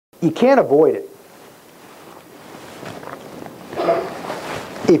you can't avoid it.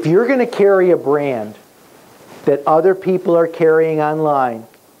 If you're going to carry a brand that other people are carrying online,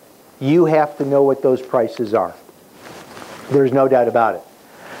 you have to know what those prices are. There's no doubt about it.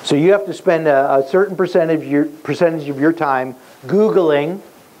 So you have to spend a certain percentage of your time Googling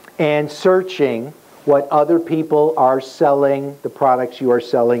and searching what other people are selling, the products you are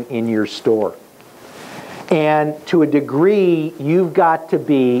selling in your store. And to a degree, you've got to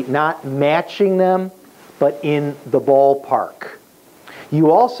be not matching them, but in the ballpark.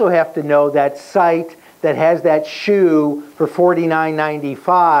 You also have to know that site that has that shoe for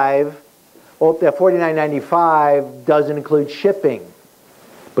 $49.95. Well, that $49.95 doesn't include shipping.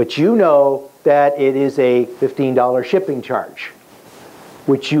 But you know that it is a $15 shipping charge,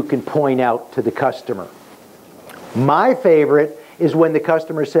 which you can point out to the customer. My favorite is when the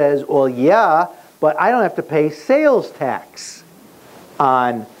customer says, well, yeah, but I don't have to pay sales tax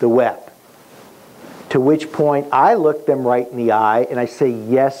on the web. To which point I look them right in the eye and I say,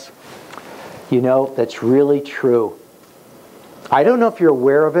 yes, you know, that's really true. I don't know if you're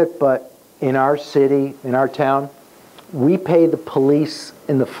aware of it, but in our city, in our town, we pay the police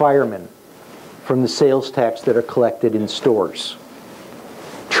and the firemen from the sales tax that are collected in stores.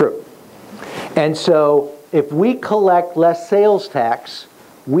 True. And so if we collect less sales tax,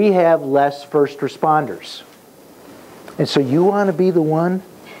 we have less first responders. And so you want to be the one?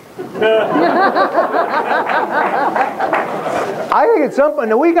 I think at some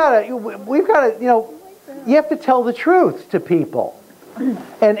point, we've got to, you know, you have to tell the truth to people.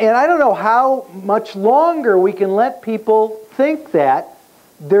 And I don't know how much longer we can let people think that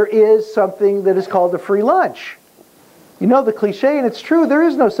there is something that is called a free lunch. You know the cliche, and it's true, there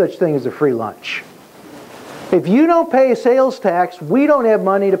is no such thing as a free lunch. If you don't pay a sales tax, we don't have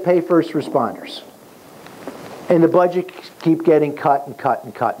money to pay first responders. And the budget keep getting cut and cut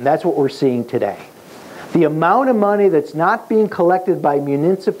and cut. And that's what we're seeing today. The amount of money that's not being collected by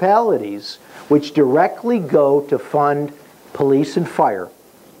municipalities, which directly go to fund police and fire,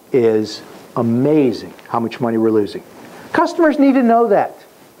 is amazing how much money we're losing. Customers need to know that.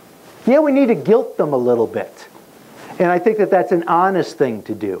 Yeah, we need to guilt them a little bit. And I think that that's an honest thing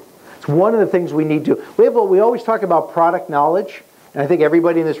to do. It's one of the things we need to. We always talk about product knowledge, and I think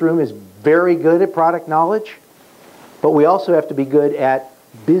everybody in this room is very good at product knowledge. But we also have to be good at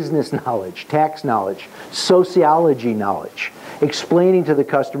business knowledge, tax knowledge, sociology knowledge, explaining to the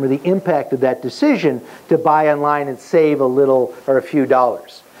customer the impact of that decision to buy online and save a little or a few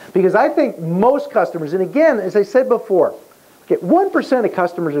dollars. Because I think most customers, and again, as I said before, okay, 1% of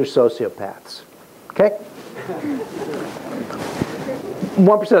customers are sociopaths. Okay?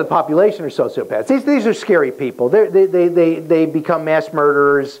 1% of the population are sociopaths. These are scary people. They become mass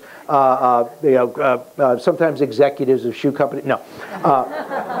murderers, sometimes executives of shoe companies. No.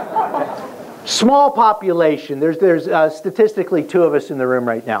 Small population. There's statistically 2 of us in the room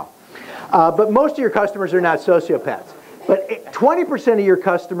right now. But most of your customers are not sociopaths. But 20% of your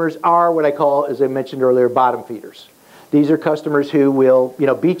customers are what I call, as I mentioned earlier, bottom feeders. These are customers who will,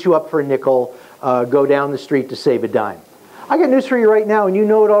 beat you up for a nickel, go down the street to save a dime. I got news for you right now, and you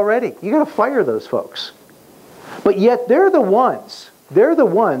know it already. You got to fire those folks. But yet they're the ones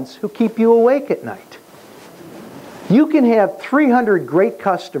who keep you awake at night. You can have 300 great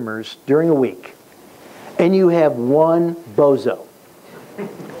customers during a week, and you have one bozo.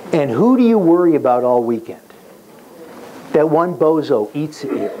 And who do you worry about all weekend? That one bozo eats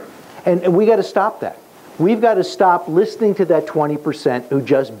at you. And we got to stop that. We've got to stop listening to that 20% who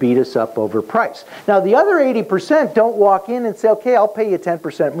just beat us up over price. Now, the other 80% don't walk in and say, okay, I'll pay you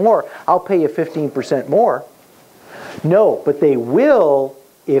 10% more. I'll pay you 15% more. No, but they will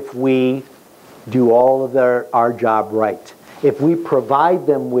if we do all of our job right. If we provide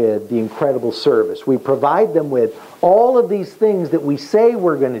them with the incredible service, we provide them with all of these things that we say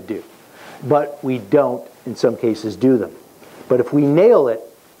we're going to do, but we don't, in some cases, do them. But if we nail it,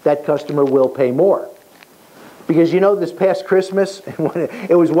 that customer will pay more. Because this past Christmas,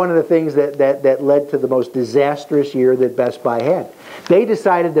 it was one of the things that led to the most disastrous year that Best Buy had. They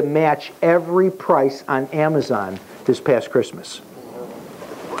decided to match every price on Amazon this past Christmas.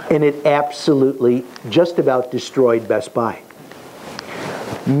 And it absolutely just about destroyed Best Buy.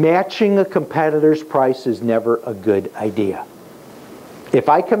 Matching a competitor's price is never a good idea. If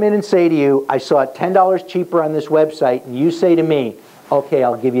I come in and say to you, I saw it $10 cheaper on this website, and you say to me, okay,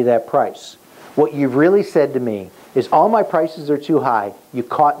 I'll give you that price. What you've really said to me is, all my prices are too high. You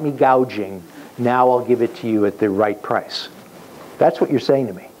caught me gouging. Now I'll give it to you at the right price. That's what you're saying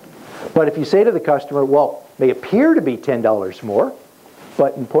to me. But if you say to the customer, well, they appear to be $10 more,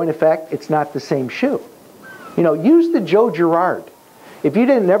 but in point of fact, it's not the same shoe. Use the Joe Girard. If you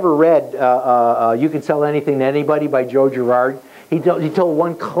never read You Can Sell Anything to Anybody by Joe Girard, he told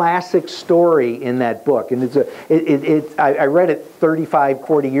one classic story in that book, and I read it 35,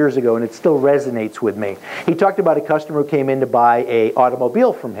 40 years ago, and it still resonates with me. He talked about a customer who came in to buy an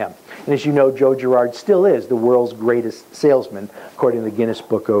automobile from him. And as you know, Joe Girard still is the world's greatest salesman, according to the Guinness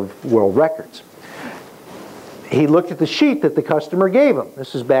Book of World Records. He looked at the sheet that the customer gave him.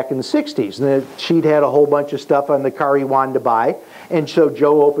 This is back in the 60s. And the sheet had a whole bunch of stuff on the car he wanted to buy. And so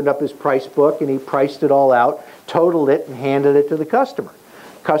Joe opened up his price book and he priced it all out, totaled it, and handed it to the customer.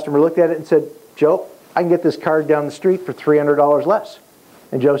 The customer looked at it and said, "Joe, I can get this car down the street for $300 less."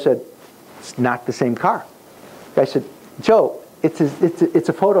 And Joe said, "It's not the same car." The guy said, "Joe, it's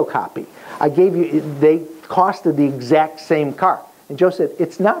a photocopy. I gave you, they costed the exact same car." And Joe said,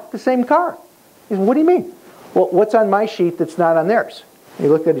 "It's not the same car." He said, "What do you mean?" "Well, what's on my sheet that's not on theirs?" He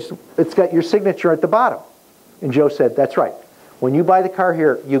looked at it, "It's got your signature at the bottom." And Joe said, "That's right. When you buy the car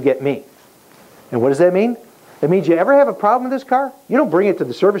here, you get me." And what does that mean? It means you ever have a problem with this car, you don't bring it to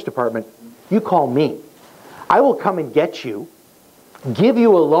the service department. You call me. I will come and get you, give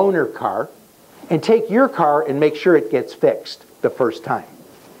you a loaner car, and take your car and make sure it gets fixed the first time.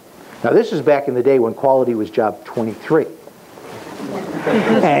 Now, this is back in the day when quality was job 23.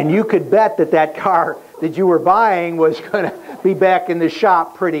 And you could bet that that car that you were buying was going to be back in the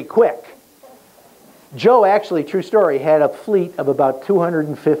shop pretty quick. Joe actually, true story, had a fleet of about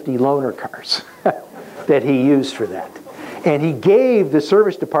 250 loaner cars that he used for that. And he gave the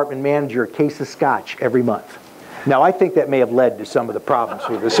service department manager a case of scotch every month. Now, I think that may have led to some of the problems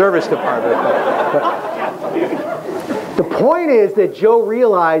with the service department. But the point is that Joe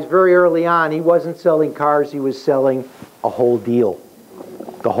realized very early on he wasn't selling cars, he was selling a whole deal,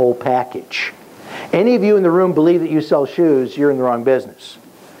 the whole package. Any of you in the room believe that you sell shoes, you're in the wrong business.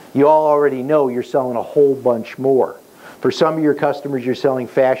 You all already know you're selling a whole bunch more. For some of your customers, you're selling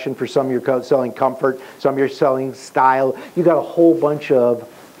fashion. For some, you're selling comfort. Some, you're selling style. You've got a whole bunch of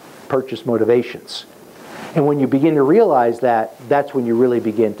purchase motivations. And when you begin to realize that, that's when you really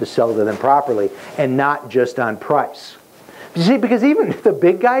begin to sell to them properly and not just on price. You see, because even if the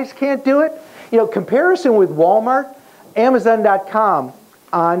big guys can't do it, you know, comparison with Walmart, Amazon.com,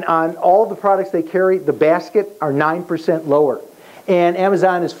 on all the products they carry, the basket are 9% lower. And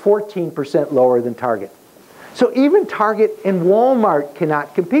Amazon is 14% lower than Target. So even Target and Walmart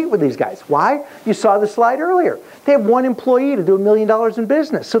cannot compete with these guys. Why? You saw the slide earlier. They have one employee to do $1 million in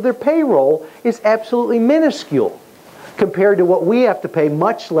business. So their payroll is absolutely minuscule compared to what we have to pay,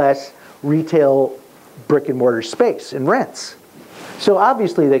 much less retail brick and mortar space and rents. So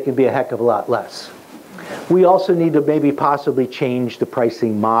obviously they can be a heck of a lot less. We also need to maybe possibly change the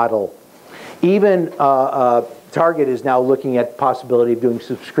pricing model. Even Target is now looking at the possibility of doing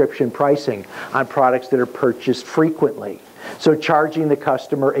subscription pricing on products that are purchased frequently. So charging the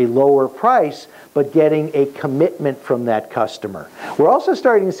customer a lower price, but getting a commitment from that customer. We're also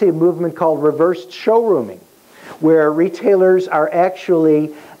starting to see a movement called reverse showrooming, where retailers are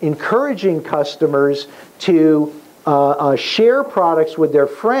actually encouraging customers to share products with their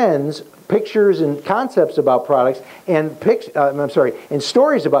friends, pictures and concepts about products, and and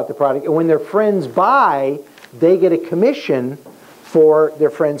stories about the product. And when their friends buy, they get a commission for their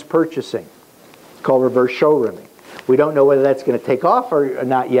friends purchasing. It's called reverse showrooming. We don't know whether that's going to take off or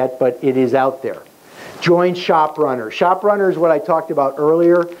not yet, but it is out there. Join ShopRunner. ShopRunner is what I talked about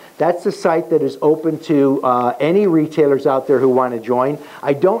earlier. That's the site that is open to any retailers out there who want to join.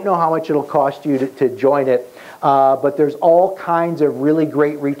 I don't know how much it'll cost you to join it, but there's all kinds of really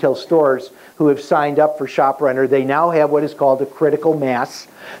great retail stores who have signed up for ShopRunner. They now have what is called a critical mass.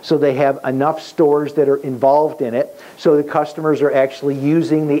 So they have enough stores that are involved in it, so the customers are actually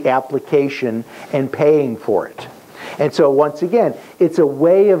using the application and paying for it. And so once again, it's a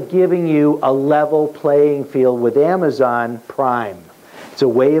way of giving you a level playing field with Amazon Prime. It's a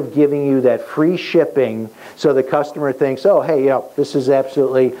way of giving you that free shipping so the customer thinks, oh, hey, you know, this is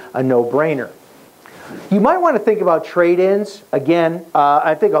absolutely a no-brainer. You might want to think about trade-ins. Again,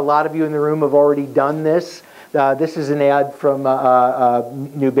 I think a lot of you in the room have already done this. This is an ad from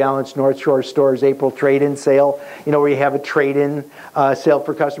New Balance North Shore Store's April trade-in sale, you know, where you have a trade-in sale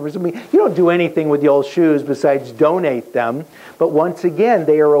for customers. I mean, you don't do anything with the old shoes besides donate them. But once again,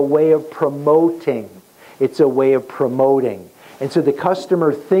 they are a way of promoting. It's a way of promoting. And so the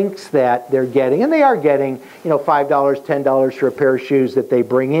customer thinks that they're getting, and they are getting, you know, $5, $10 for a pair of shoes that they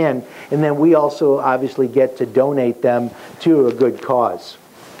bring in. And then we also obviously get to donate them to a good cause.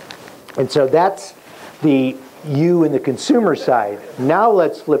 And so that's the you and the consumer side. Now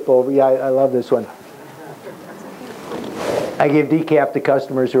let's flip over. Yeah, I love this one. I give decaf to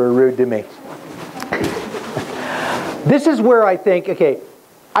customers who are rude to me. This is where I think, okay,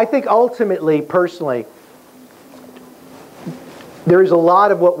 I think ultimately, personally, there's a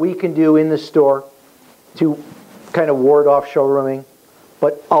lot of what we can do in the store to kind of ward off showrooming,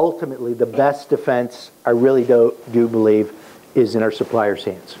 but ultimately the best defense, I really do believe, is in our suppliers'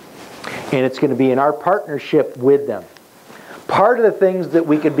 hands. And it's going to be in our partnership with them. Part of the things that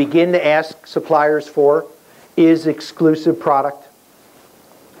we could begin to ask suppliers for is exclusive product.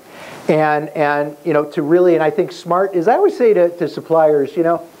 And you know, to really, and I think smart is, I always say to suppliers, you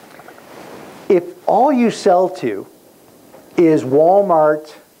know, if all you sell to is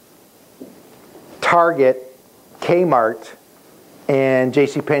Walmart, Target, Kmart, and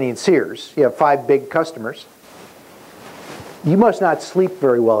JCPenney and Sears, you have 5 big customers, you must not sleep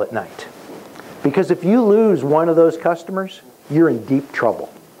very well at night. Because if you lose one of those customers, you're in deep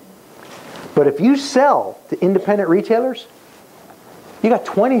trouble. But if you sell to independent retailers, you got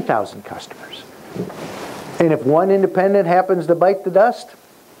 20,000 customers. And if one independent happens to bite the dust,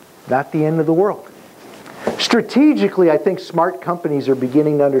 not the end of the world. Strategically, I think smart companies are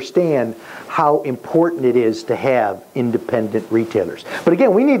beginning to understand how important it is to have independent retailers. But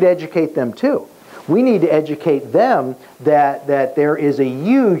again, we need to educate them too. We need to educate them that there is a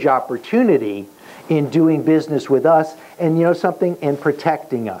huge opportunity in doing business with us, and you know something, and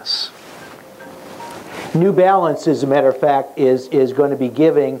protecting us. New Balance, as a matter of fact, is going to be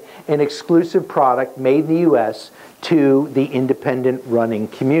giving an exclusive product made in the U.S. to the independent running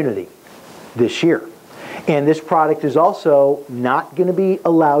community this year. And this product is also not going to be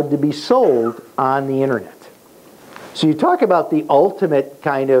allowed to be sold on the internet. So you talk about the ultimate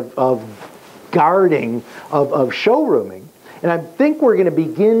kind of guarding of showrooming. And I think we're going to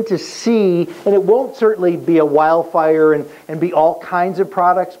begin to see, and it won't certainly be a wildfire and be all kinds of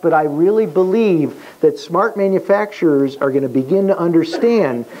products, but I really believe that smart manufacturers are going to begin to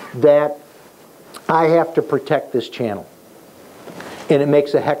understand that I have to protect this channel. And it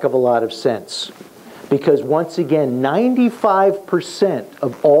makes a heck of a lot of sense. Because once again, 95%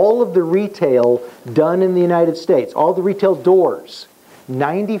 of all of the retail done in the United States, all the retail doors,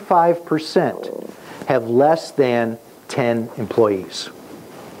 95% have less than 10 employees.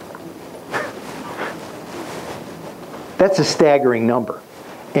 That's a staggering number.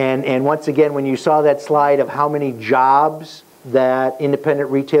 And once again, when you saw that slide of how many jobs that independent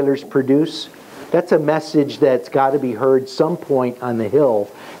retailers produce, that's a message that's got to be heard some point on the Hill,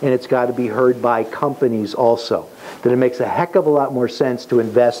 and it's got to be heard by companies also. That it makes a heck of a lot more sense to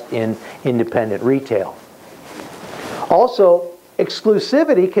invest in independent retail. Also,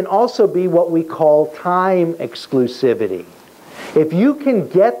 exclusivity can also be what we call time exclusivity. If you can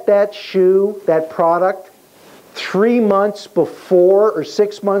get that shoe, that product, 3 months before or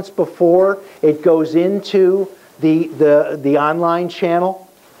 6 months before it goes into the online channel,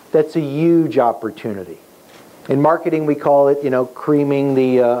 that's a huge opportunity. In marketing, we call it, you know, creaming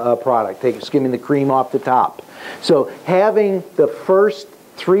the product, skimming the cream off the top. So having the first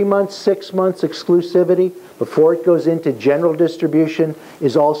 3 months, 6 months exclusivity before it goes into general distribution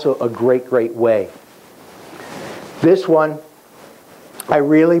is also a great, great way. This one, I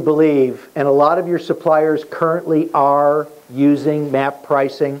really believe, and a lot of your suppliers currently are using map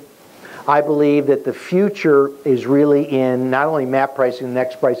pricing. I believe that the future is really in not only map pricing, the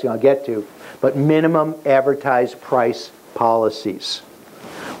next pricing I'll get to, but minimum advertised price policies,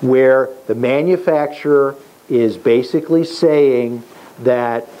 where the manufacturer is basically saying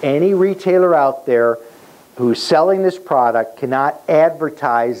that any retailer out there who's selling this product cannot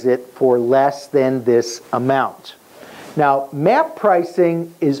advertise it for less than this amount. Now, map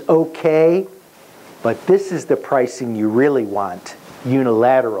pricing is okay, but this is the pricing you really want,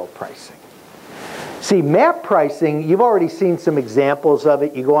 unilateral pricing. See, map pricing, you've already seen some examples of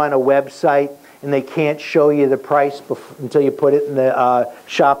it. You go on a website and they can't show you the price until you put it in the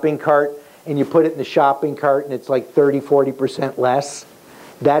shopping cart, and you put it in the shopping cart and it's like 30–40% less.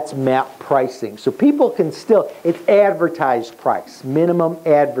 That's map pricing. So people can still, it's advertised price, minimum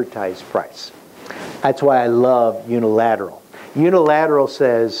advertised price. That's why I love unilateral. Unilateral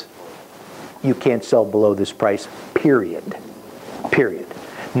says you can't sell below this price, period. Period.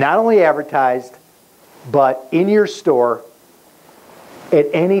 Not only advertised, but in your store at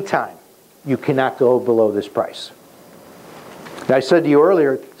any time, you cannot go below this price. Now, I said to you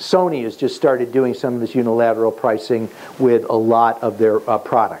earlier, Sony has just started doing some of this unilateral pricing with a lot of their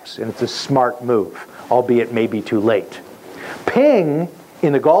products, and it's a smart move, albeit maybe too late. Ping,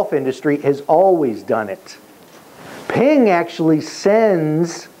 in the golf industry, has always done it. Ping actually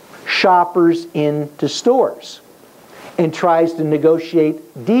sends shoppers into stores and tries to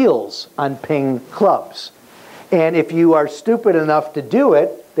negotiate deals on Ping clubs. And if you are stupid enough to do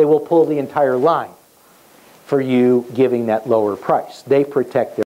it, they will pull the entire line. for you giving that lower price. They protect their